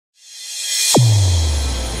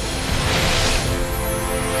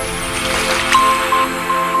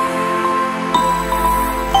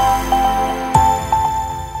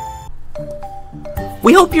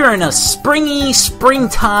We hope you're in a springy,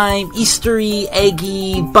 springtime, Eastery,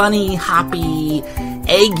 eggy, bunny, hoppy,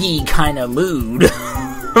 eggy kind of mood.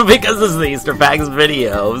 Because this is the Easter Packs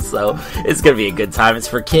video, so it's going to be a good time. It's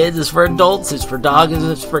for kids, it's for adults, it's for dogs,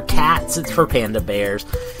 it's for cats, it's for panda bears,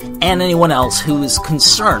 and anyone else who is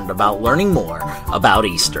concerned about learning more about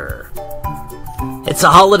Easter. It's a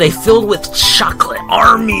holiday filled with chocolate,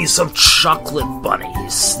 armies of chocolate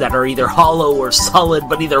bunnies that are either hollow or solid,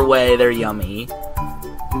 but either way, they're yummy.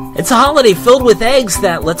 It's a holiday filled with eggs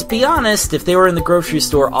that, let's be honest, if they were in the grocery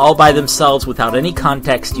store all by themselves without any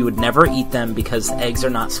context, you would never eat them because eggs are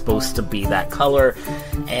not supposed to be that color,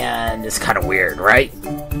 and it's kind of weird, right?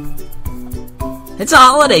 It's a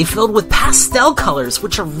holiday filled with pastel colors,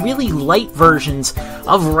 which are really light versions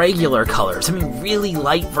of regular colors. I mean, really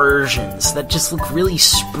light versions that just look really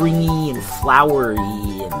springy and flowery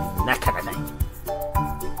and that kind of thing.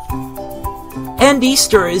 And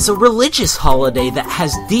Easter is a religious holiday that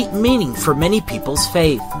has deep meaning for many people's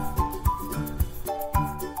faith.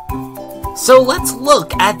 So let's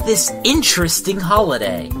look at this interesting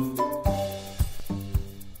holiday.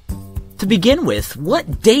 To begin with,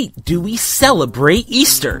 what date do we celebrate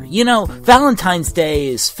Easter? You know, Valentine's Day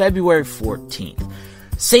is February 14th.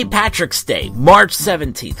 St. Patrick's Day, March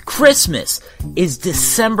 17th. Christmas is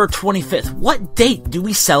December 25th. What date do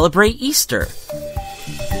we celebrate Easter?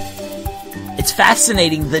 It's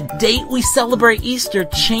fascinating. The date we celebrate Easter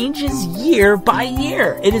changes year by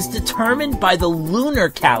year. It is determined by the lunar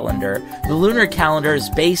calendar. The lunar calendar is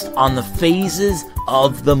based on the phases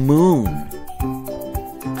of the moon.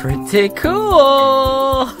 Pretty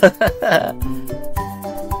cool!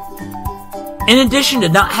 In addition to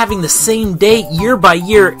not having the same date year by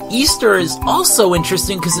year, Easter is also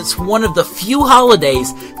interesting because it's one of the few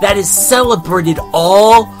holidays that is celebrated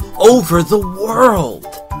all over the world.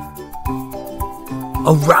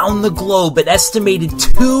 Around the globe, an estimated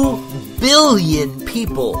 2 billion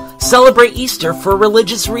people celebrate Easter for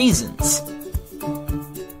religious reasons.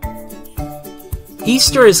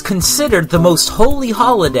 Easter is considered the most holy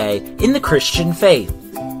holiday in the Christian faith.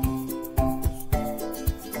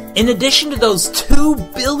 In addition to those 2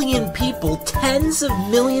 billion people, tens of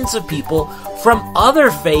millions of people from other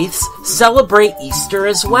faiths celebrate Easter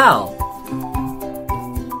as well.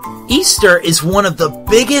 Easter is one of the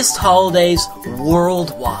biggest holidays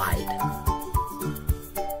worldwide.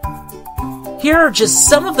 Here are just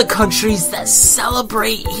some of the countries that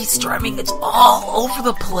celebrate Easter. I mean, it's all over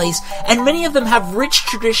the place, and many of them have rich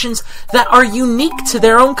traditions that are unique to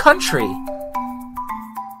their own country.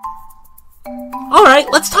 Alright,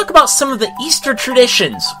 let's talk about some of the Easter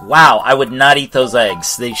traditions. Wow, I would not eat those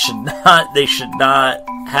eggs. They should not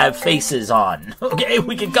have faces on. Okay,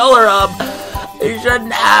 we can color them. They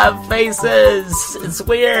shouldn't have faces. It's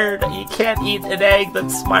weird. You can't eat an egg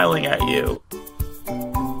that's smiling at you.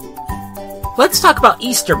 Let's talk about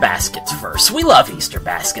Easter baskets first. We love Easter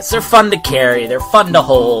baskets. They're fun to carry. They're fun to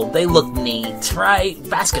hold. They look neat, right?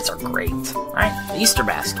 Baskets are great, right? The Easter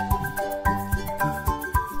basket.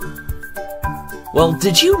 Well,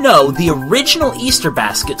 did you know the original Easter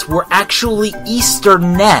baskets were actually Easter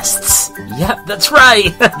nests? Yep, that's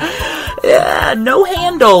right. Yeah, no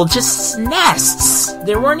handle, just nests.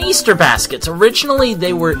 They weren't Easter baskets. Originally,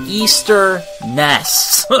 they were Easter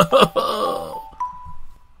nests.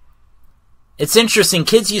 It's interesting,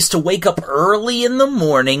 kids used to wake up early in the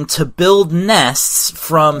morning to build nests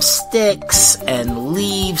from sticks and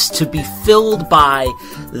leaves to be filled by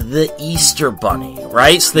the Easter bunny,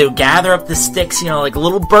 right? So they would gather up the sticks, you know, like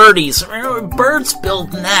little birdies. Birds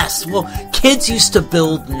build nests. Well, kids used to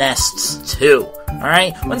build nests too,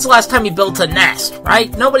 alright? When's the last time you built a nest,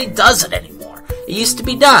 right? Nobody does it anymore. It used to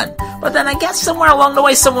be done. But then I guess somewhere along the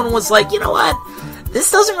way someone was like, you know what?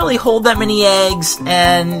 This doesn't really hold that many eggs,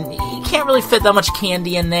 and you can't really fit that much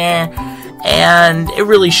candy in there, and it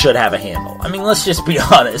really should have a handle. I mean, let's just be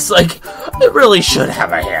honest, like, it really should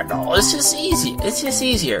have a handle. It's just easy. It's just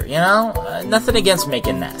easier, you know? Nothing against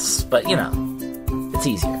making nests, but, you know, it's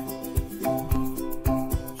easier.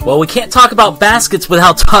 Well, we can't talk about baskets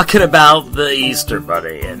without talking about the Easter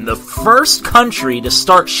Bunny, and the first country to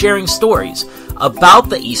start sharing stories about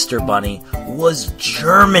the Easter Bunny was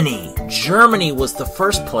Germany. Germany was the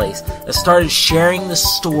first place that started sharing the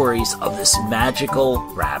stories of this magical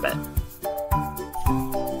rabbit.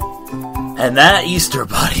 And that Easter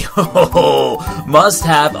Bunny, must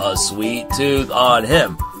have a sweet tooth on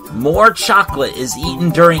him. More chocolate is eaten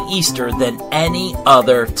during Easter than any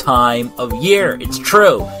other time of year. It's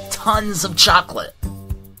true. Tons of chocolate.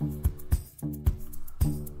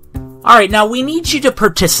 Alright, now we need you to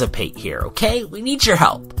participate here, okay? We need your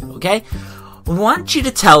help, okay? We want you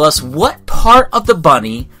to tell us what part of the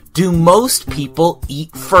bunny do most people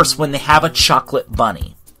eat first when they have a chocolate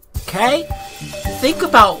bunny? Okay? Think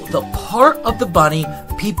about the part of the bunny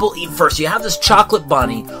people eat first. You have this chocolate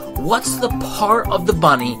bunny. What's the part of the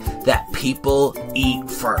bunny that people eat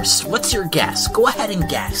first? What's your guess? Go ahead and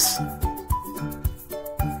guess.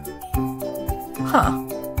 Huh.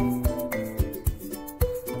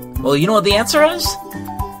 Well, you know what the answer is?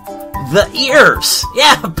 The ears.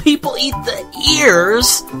 Yeah, people eat the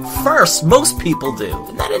ears first. Most people do.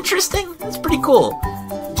 Isn't that interesting? That's pretty cool.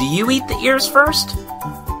 Do you eat the ears first?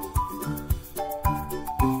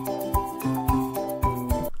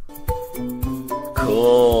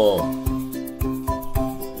 Cool.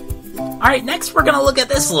 Alright, next we're gonna look at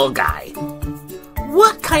this little guy.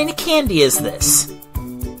 What kind of candy is this?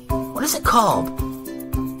 What is it called?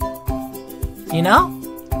 You know?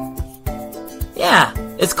 Yeah,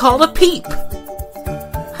 it's called a peep.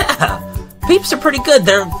 Peeps are pretty good.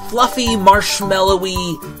 They're fluffy,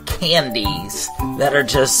 marshmallowy candies that are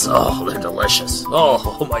just, oh, they're delicious.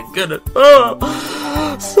 Oh my goodness.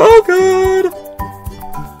 Oh, so good.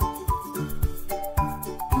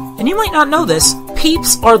 And you might not know this,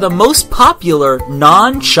 Peeps are the most popular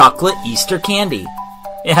non-chocolate Easter candy.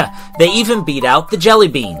 Yeah, they even beat out the jelly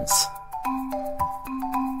beans.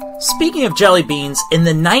 Speaking of jelly beans, in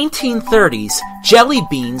the 1930s, jelly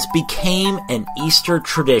beans became an Easter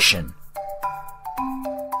tradition.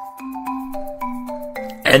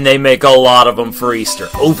 And they make a lot of them for Easter.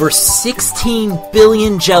 Over 16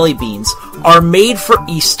 billion jelly beans are made for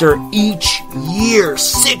Easter each year.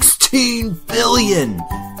 16 billion!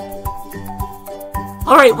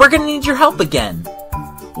 Alright, we're gonna need your help again.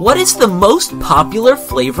 What is the most popular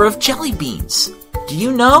flavor of jelly beans? Do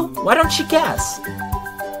you know? Why don't you guess?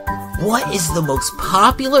 What is the most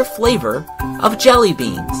popular flavor of jelly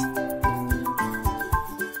beans?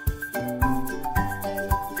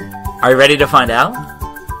 Are you ready to find out?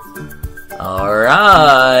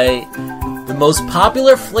 Alright. The most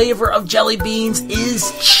popular flavor of jelly beans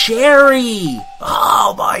is cherry.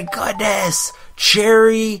 Oh my goodness.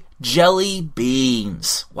 Cherry jelly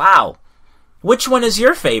beans. Wow. Which one is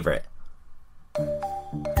your favorite?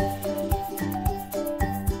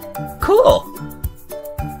 Cool.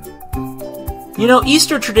 You know,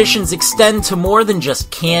 Easter traditions extend to more than just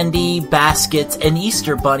candy, baskets, and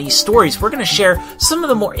Easter bunny stories. We're going to share some of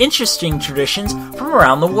the more interesting traditions from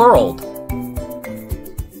around the world.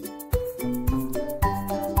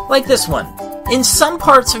 Like this one. In some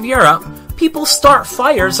parts of Europe, people start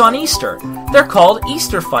fires on Easter. They're called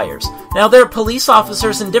Easter fires. Now, there are police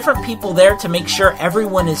officers and different people there to make sure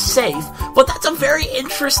everyone is safe, but that's a very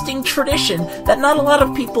interesting tradition that not a lot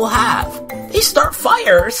of people have. They start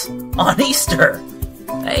fires on Easter.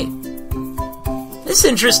 Hey, this is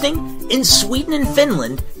interesting. In Sweden and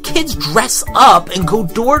Finland, kids dress up and go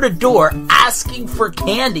door to door asking for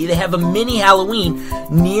candy. They have a mini Halloween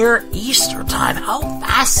near Easter time. How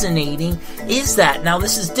fascinating is that? Now,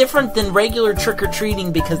 this is different than regular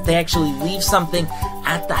trick-or-treating because they actually leave something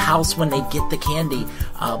at the house when they get the candy.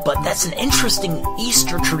 But that's an interesting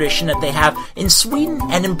Easter tradition that they have in Sweden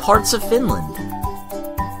and in parts of Finland.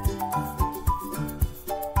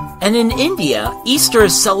 And in India, Easter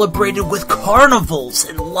is celebrated with carnivals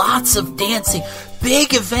and lots of dancing,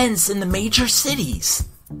 big events in the major cities.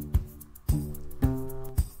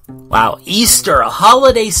 Wow, Easter, a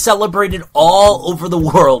holiday celebrated all over the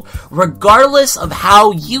world, regardless of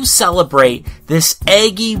how you celebrate this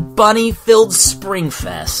eggy, bunny-filled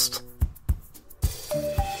Springfest.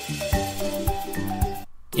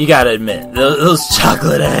 You gotta admit, those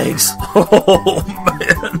chocolate eggs. Oh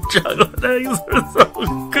man, chocolate eggs are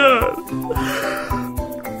so good.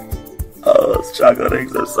 Oh, those chocolate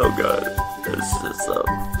eggs are so good.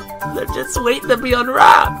 They're just waiting to be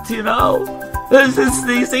unwrapped, you know? There's just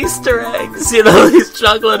these Easter eggs, you know? These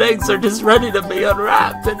chocolate eggs are just ready to be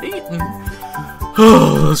unwrapped and eaten.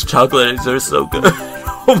 Oh, those chocolate eggs are so good.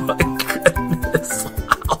 Oh my goodness.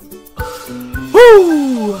 Wow.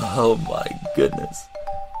 Woo! Oh my goodness.